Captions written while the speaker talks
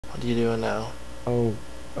What are you doing now? Oh,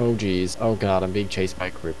 oh geez. Oh god, I'm being chased by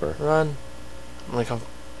a creeper. Run. I'm gonna come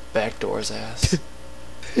backdoor his ass.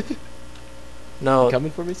 You No.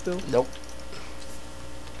 coming for me still? Nope.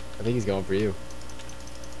 I think he's going for you.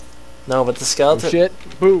 No, but the Oh skeleton.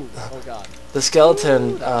 shit! Boom! Oh god. The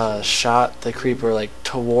skeleton shot the creeper like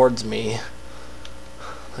towards me,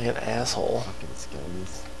 like an asshole. Fucking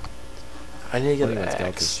skeletons. I need to get Funny an when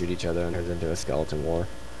skeletons axe. shoot each other and turns into a skeleton war.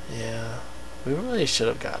 Yeah, we really should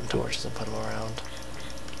have gotten torches and put them around.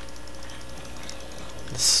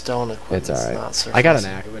 The stone equipment's It's alright. not surfacing. I got an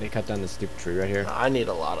axe. When he cut down this stupid tree right here. I need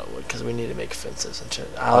a lot of wood because we need to make fences and shit.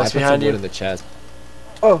 I Alex, put some behind wood you. in the chest.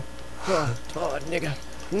 Oh! Oh, oh nigga!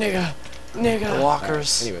 Nigga! Nigga! The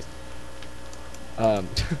walkers. Anyways.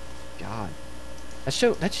 God. That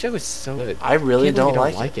show is so good. I really Can't believe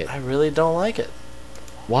don't you like it. I really don't like it.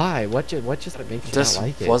 Why? What just makes you Just not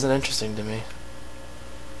like it? wasn't interesting to me.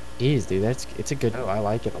 Jeez, dude, it's a good show. I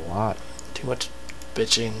like it a lot. Too much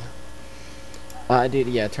bitching. Dude,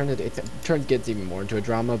 yeah, it gets even more into a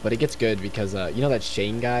drama, but it gets good because you know that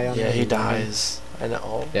Shane guy on Yeah, there? he dies. I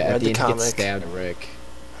know. Yeah, Read at the the end he comic. gets stabbed by Rick.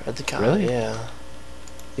 Read the comic. Really? Yeah.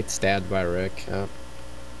 Gets stabbed by Rick.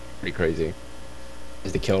 Pretty crazy.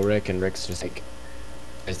 Is to kill Rick, and Rick's just like,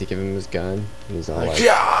 tries to give him his gun, and he's all like,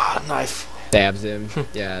 yeah, knife. stabs him.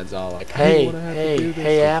 Yeah, it's all like, Hey, I don't wanna have to hey, do this.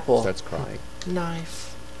 hey, And Apple. starts crying.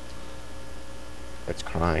 Knife. Starts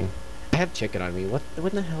crying. I have chicken on me.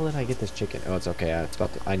 When the hell did I get this chicken? Oh, it's okay.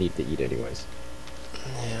 I need to eat anyways.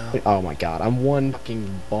 Yeah. Oh my god, I'm one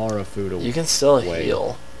fucking bar of food away. You can still Wait.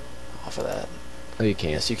 heal off of that. Oh, you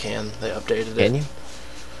can't. Yes, you can. They updated Can it. you?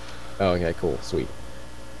 Oh, okay, cool, sweet.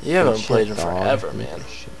 You haven't Good played shit, in dog. forever, Good man.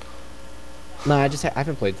 shit. Nah, I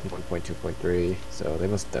haven't played since 1.2.3, so they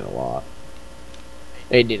must have done a lot.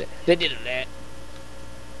 They did it. They did it.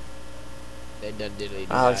 They done did it.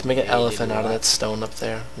 Alex, make an elephant out of that stone up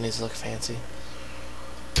there. It needs to look fancy.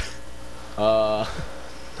 I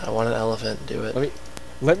want an elephant. Do it.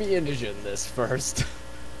 Let me envision this first.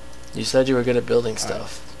 You said you were good at building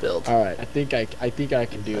stuff. Build. All right, I think I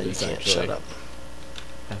can do No, you this. can't. Actually, Shut up.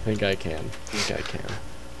 I think I can.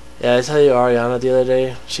 Yeah, I tell you, Ariana the other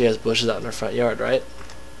day, she has bushes out in her front yard, right?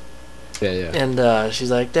 Yeah, yeah. And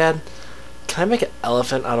she's like, Dad, can I make an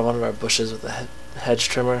elephant out of one of our bushes with a hedge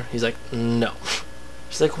trimmer? He's like, no.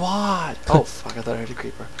 She's like, what? Oh, fuck, I thought I heard a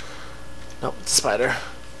creeper. Nope, it's a spider.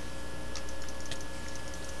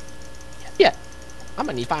 Yeah. I'm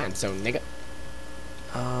gonna need fine, so nigga.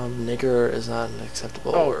 Nigger is not an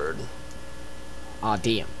acceptable word. Aw,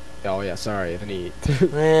 damn. Oh yeah, sorry. If any.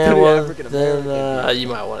 Yeah, well, African then American you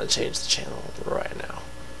might want to change the channel right now.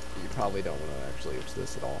 You probably don't want to actually use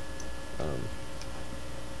this at all.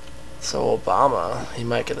 So Obama, he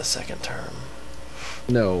might get a second term.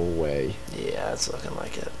 No way. Yeah, it's looking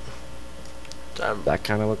like it. That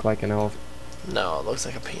kind of look like an elephant. No, it looks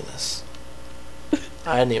like a penis.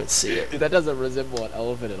 I didn't even see it. Dude, that doesn't resemble an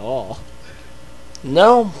elephant at all.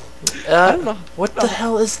 No. I don't know. What the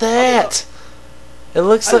hell is that? It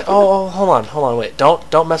looks like. Oh, hold on, wait.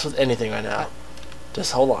 Don't mess with anything right now.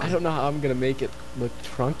 Just hold on. I don't know how I'm gonna make it look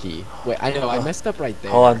trunky. Wait, I know I messed up right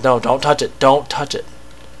there. Hold on, no, don't touch it. Don't touch it.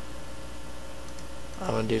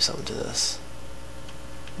 I'm gonna do something to this.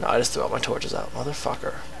 No, I just threw all my torches out,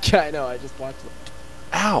 motherfucker. Yeah, I know. I just watched.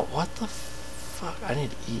 Ow! What the fuck? I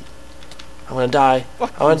need to eat. I'm gonna die.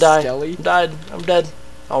 Fucking I'm gonna die. Skelly. I'm died. I'm dead.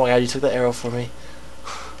 Oh my god! You took the arrow for me.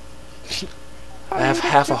 I have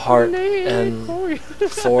half a heart and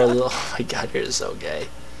 4 little. Oh my god! You're so gay.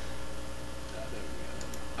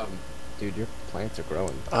 Dude, your plants are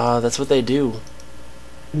growing. That's what they do.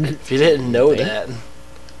 If you didn't know that.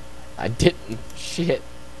 I didn't. Shit.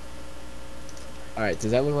 Alright,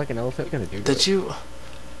 does that look like an elephant? What are you gonna do? to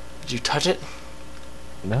Did you touch it? it?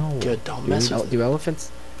 No. Good. Don't Dude, mess with it. do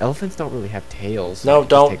elephants don't really have tails. So No, you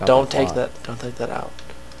can just don't out take plot. that. Don't take that out.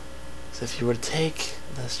 So if you were to take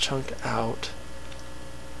this chunk out,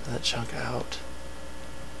 that chunk out,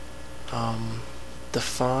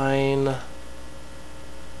 define. I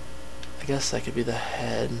guess that could be the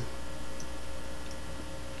head.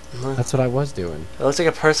 That's what I was doing. It looks like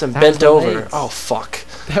a person That was bent the over. legs. Oh fuck.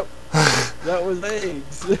 That was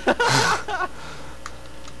legs.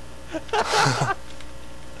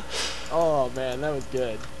 Oh man, that was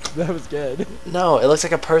good. That was good. No, it looks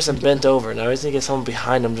like a person bent over. Now I just need to get someone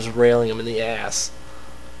behind him just railing him in the ass.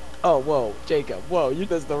 Oh, whoa, Jacob. Whoa, you did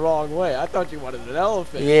this the wrong way. I thought you wanted an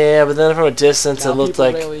elephant. Yeah, but then from a distance Now, it looked people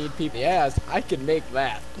like. railing Pete in the ass. I can make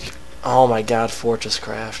that. Oh my god, Fortress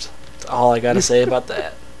Craft. That's all I gotta say about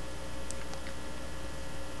that.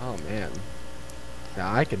 Oh man.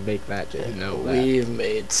 Now I can make that. You know that. We've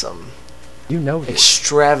made some You know this.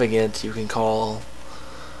 extravagant, you can call,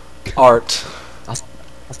 Art.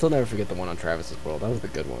 I'll still never forget the one on Travis's World. That was the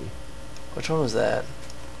good one. Which one was that?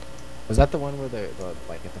 Was that the one where the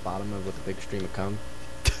like at the bottom of with the big stream of cum?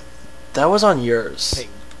 That was on yours. Hey,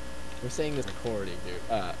 we're saying this recording, dude.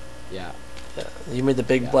 Yeah. Yeah, you made the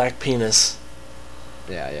big Yeah. black penis.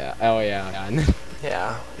 Yeah. Oh yeah.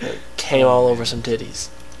 Yeah, it came all over some titties.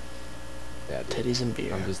 Yeah, dude. Titties and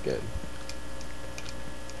beer. I'm just good.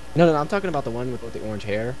 No, I'm talking about the one with the orange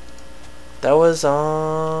hair, That was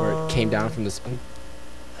on. where it came down from the spoon.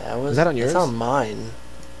 That was. Was that on yours? That's on mine.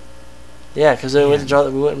 Yeah, because we went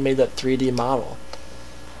and made that 3D model.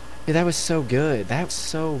 Dude, that was so good. That was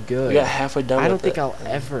so good. We got halfway done. I don't with think it, I'll and-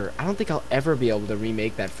 ever. I don't think I'll ever be able to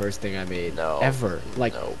remake that first thing I made. No. Ever.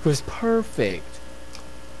 Like No. it was perfect.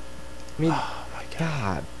 I mean, Oh my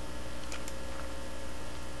god.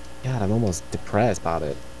 God, I'm almost depressed about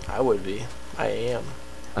it. I would be. I am.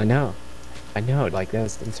 I know. Like I'm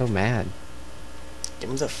so mad. Give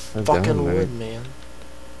me the I'm fucking done, wood, man. man.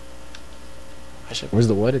 I should. Where's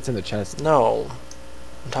the wood? It's in the chest. No.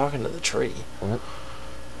 I'm talking to the tree. What?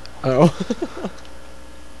 Oh.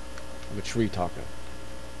 I'm a tree talker.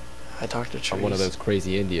 I talk to trees. I'm one of those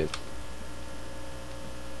crazy Indians.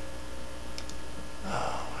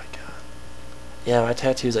 Oh my god. Yeah, my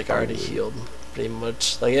tattoo's like already healed, pretty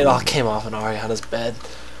much. Like it all came off in Ariana's bed.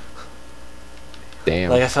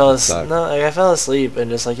 Damn. Like I fell sucked. I fell asleep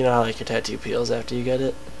and just like you know how like your tattoo peels after you get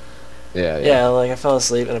it. Yeah. Yeah, like I fell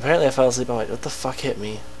asleep and apparently I fell asleep. I'm like, what the fuck hit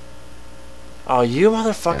me? Oh, you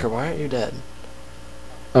motherfucker! Yeah. Why aren't you dead?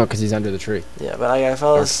 Oh, 'cause he's under the tree. Yeah, but I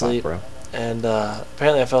fell Dark spot, asleep bro. and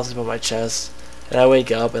apparently I fell asleep on my chest and I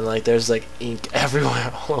wake up and like there's like ink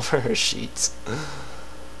everywhere all over her sheets.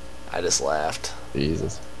 I just laughed.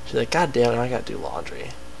 Jesus. She's like, God damn it, I gotta do laundry.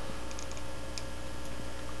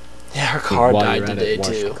 Yeah, her car While died you're at today it, wash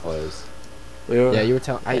your too. clothes. We were, Yeah, you were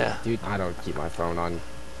telling. yeah. Dude, I don't keep my phone on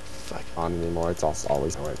Fuck. anymore. It's also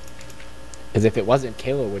always on. Because if it wasn't,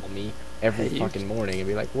 Kayla would call me every Hey, you- fucking morning and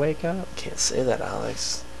be like, "Wake up." Can't say that,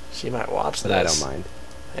 Alex. She might watch But this. I don't mind.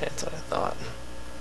 Yeah, that's what I thought.